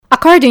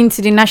According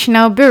to the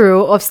National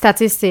Bureau of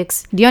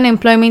Statistics, the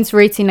unemployment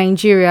rate in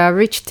Nigeria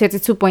reached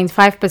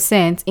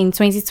 32.5% in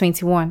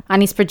 2021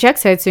 and is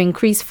projected to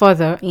increase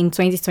further in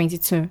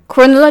 2022.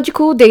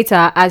 Chronological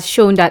data has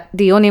shown that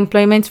the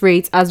unemployment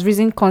rate has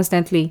risen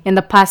constantly in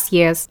the past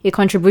years, a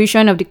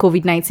contribution of the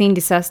COVID-19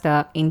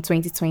 disaster in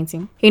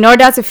 2020. In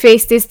order to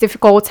face these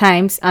difficult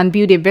times and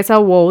build a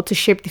better world to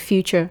shape the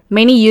future,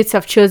 many youths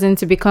have chosen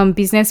to become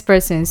business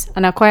persons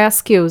and acquire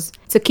skills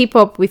to keep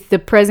up with the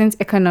present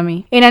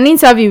economy. In an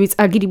interview with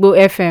Agidigbo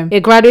FM,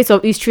 a graduate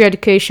of history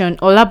education,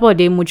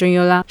 Olabode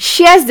Mojonyola,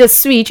 shares the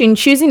switch in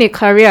choosing a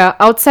career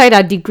outside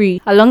her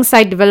degree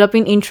alongside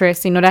developing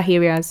interest in other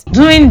areas.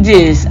 Doing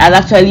this has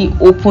actually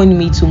opened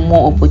me to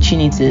more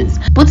opportunities.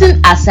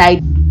 Putting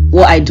aside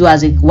what I do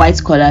as a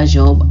white collar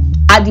job,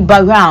 at the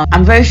background,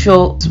 I'm very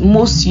sure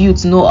most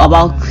youths know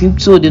about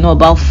crypto, they know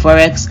about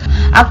forex.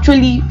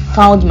 Actually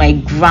found my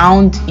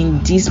ground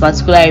in this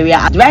particular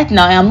area. Right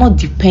now, I am not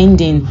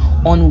depending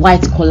on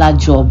white collar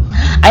job.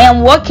 I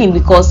am working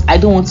because I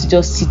don't want to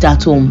just sit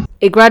at home.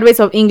 A graduate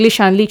of English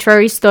and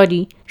Literary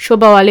Study,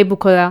 Favour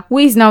Alabi, who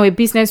is now a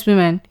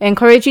businesswoman,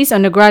 encourages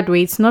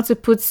undergraduates not to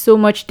put so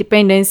much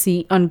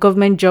dependency on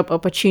government job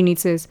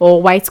opportunities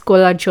or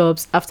white-collar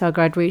jobs after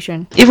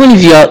graduation. Even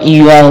if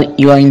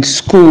you are in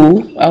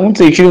school, I won't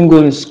say you shouldn't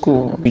go to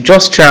school. You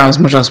just try as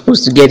much as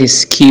possible to get a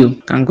skill.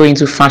 You can go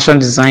into fashion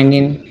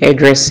designing,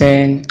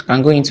 hairdressing, you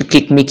can go into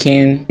cake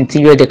making,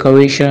 interior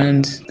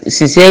decorations.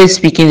 Sincerely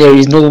speaking, there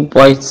is no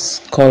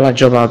white-collar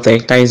job out there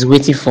that is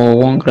waiting for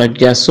one graduate.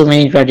 There are so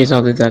many graduates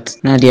out there that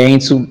now they are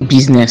into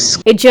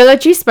business. A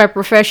geologist by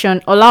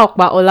profession,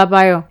 Olaokpa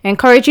Olabayo,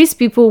 encourages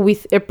people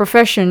with a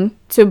profession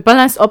to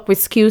balance up with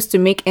skills to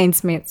make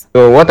ends meet.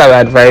 So what I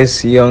would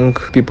advise young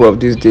people of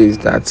these days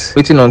that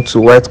waiting on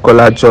to white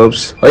collar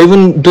jobs, or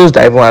even those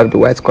that even have the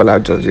white collar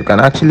jobs, you can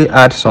actually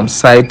add some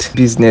side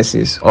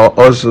businesses or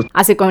also.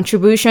 As a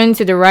contribution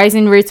to the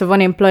rising rate of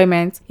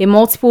unemployment, a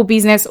multiple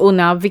business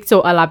owner,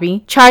 Favour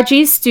Alabi,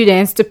 charges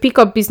students to pick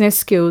up business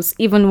skills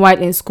even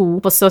while in school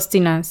for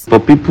sustenance.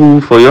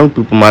 For young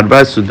people, my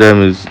advice to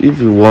them is if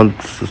you want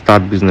to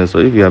start business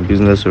or if you are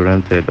business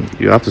oriented,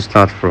 you have to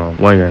start from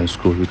when you're in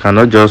school. You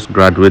cannot just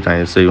graduate and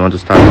you say you want to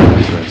start a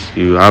business.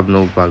 You have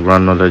no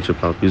background knowledge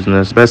about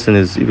business. Best thing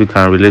is if you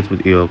can relate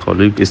with your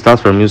colleague. It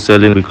starts from you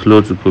selling the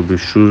clothes, it could be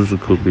shoes, it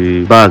could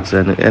be bags,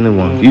 and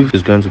anyone. If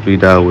it's going to be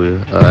that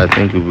way, I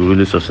think you'll be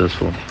really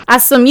successful.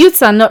 As some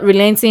youths are not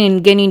relenting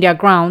in gaining their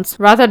grounds,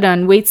 rather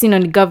than waiting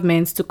on the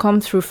government to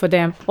come through for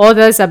them,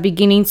 others are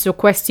beginning to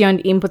question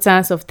the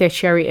importance of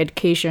tertiary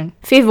education.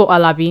 Favour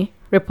Alabi,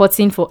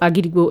 reporting for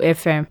Agidigbo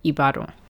FM, Ibadan.